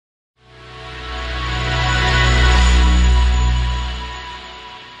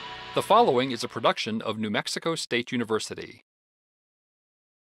The following is a production of New Mexico State University.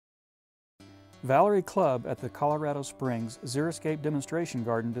 Valerie Clubb at the Colorado Springs Xeriscape Demonstration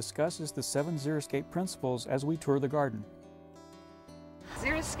Garden discusses the 7 Xeriscape principles as we tour the garden.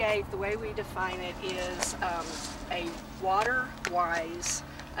 Xeriscape, the way we define it, is a water-wise,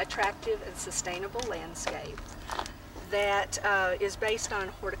 attractive, and sustainable landscape that is based on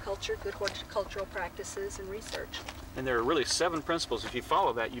horticulture, good horticultural practices, and research. And there are really 7 principles. If you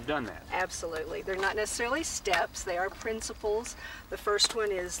follow that, you've done that. Absolutely. They're not necessarily steps, they are principles. The first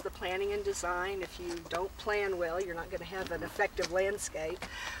one is the planning and design. If you don't plan well, you're not going to have an effective landscape.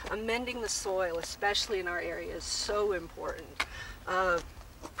 Amending the soil, especially in our area, is so important.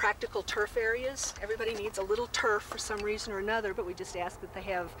 Practical turf areas. Everybody needs a little turf for some reason or another, but we just ask that they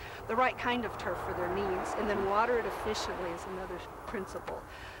have the right kind of turf for their needs. And then water it efficiently is another principle.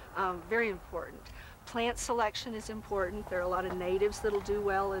 Very important. Plant selection is important. There are a lot of natives that'll do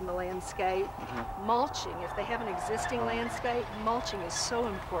well in the landscape. Mulching, if they have an existing landscape, mulching is so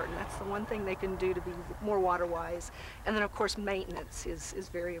important. That's the one thing they can do to be more water-wise. And then, of course, maintenance is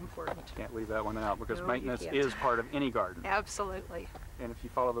very important. Can't leave that one out because No, maintenance you can't. is part of any garden. Absolutely. And if you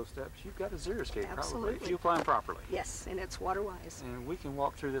follow those steps, you've got a xeriscape probably, Absolutely. if you apply them properly. Yes, and it's water-wise. And we can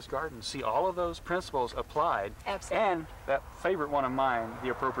walk through this garden and see all of those principles applied. Absolutely. And that favorite one of mine, the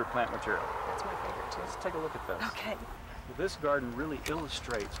appropriate plant material. That's my favorite too. Let's take a look at those. Okay. Well, this garden really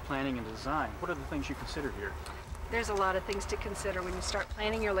illustrates planning and design. What are the things you consider here? There's a lot of things to consider when you start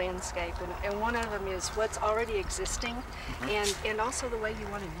planning your landscape, and one of them is what's already existing, and also the way you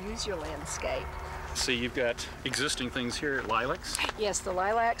want to use your landscape. See, you've got existing things here, lilacs. Yes, the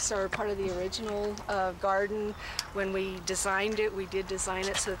lilacs are part of the original garden. When we designed it, we did design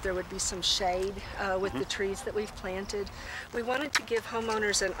it so that there would be some shade with the trees that we've planted. We wanted to give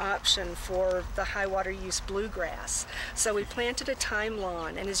homeowners an option for the high water use bluegrass. So we planted a thyme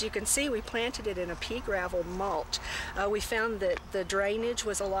lawn, and as you can see, we planted it in a pea gravel mulch. We found that the drainage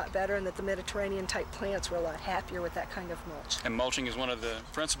was a lot better and that the Mediterranean type plants were a lot happier with that kind of mulch. And mulching is one of the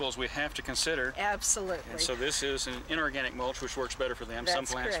principles we have to consider. Absolutely. And so this is an inorganic mulch, which works better for them. Some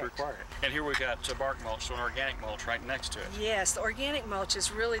That's plants correct. require it. And here we've got bark mulch, so an organic mulch right next to it. Yes, the organic mulch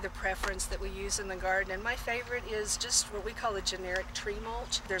is really the preference that we use in the garden, and my favorite is just what we call a generic tree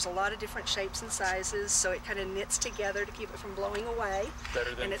mulch. There's a lot of different shapes and sizes, so it kind of knits together to keep it from blowing away.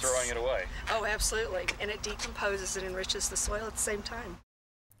 Better than And it's- throwing it away. Oh, absolutely, and it decomposes and enriches the soil at the same time.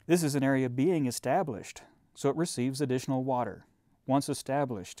 This is an area being established, so it receives additional water. Once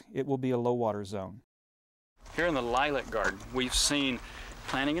established, it will be a low water zone. Here in the lilac garden, we've seen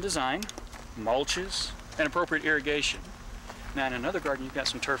planning and design, mulches, and appropriate irrigation. Now in another garden, you've got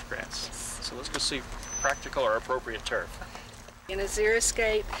some turf grass. So let's go see practical or appropriate turf. In a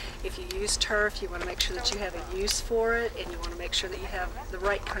xeriscape, if you use turf, you want to make sure that you have a use for it, and you want to make sure that you have the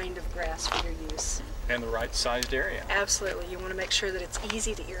right kind of grass for your use. And the right sized area. Absolutely, you want to make sure that it's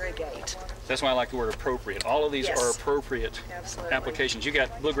easy to irrigate. That's why I like the word appropriate. All of these Yes. are appropriate Absolutely. applications. You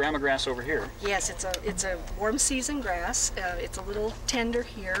got blue grama grass over here. Yes, it's a warm season grass. It's a little tender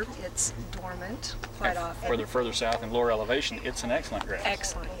here. It's dormant quite often. Further south in lower elevation, it's an excellent grass.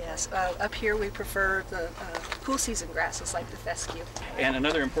 Excellent, yes. Up here we prefer the cool season grasses like the fescue. And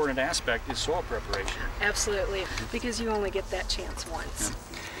another important aspect is soil preparation. Absolutely, because you only get that chance once.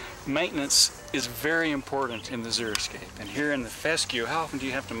 Maintenance is very important in the xeriscape. And here in the fescue, how often do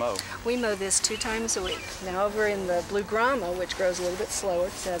you have to mow? We mow this 2 times a week. Now over in the blue grama, which grows a little bit slower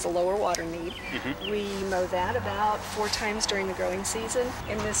because it has a lower water need, we mow that about 4 times during the growing season.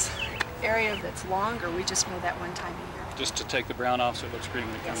 In this area that's longer, we just mow that 1 time a year. Just to take the brown off so it looks green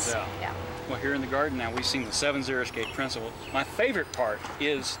when it comes out. Yeah. Well, here in the garden now, we've seen the 7 Xeriscape principles. My favorite part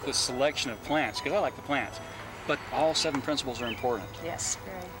is the selection of plants, because I like the plants. But all 7 principles are important. Yes,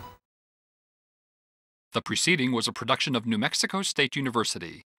 very. The preceding was a production of New Mexico State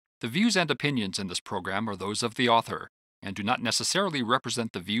University. The views and opinions in this program are those of the author and do not necessarily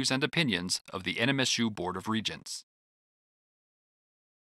represent the views and opinions of the NMSU Board of Regents.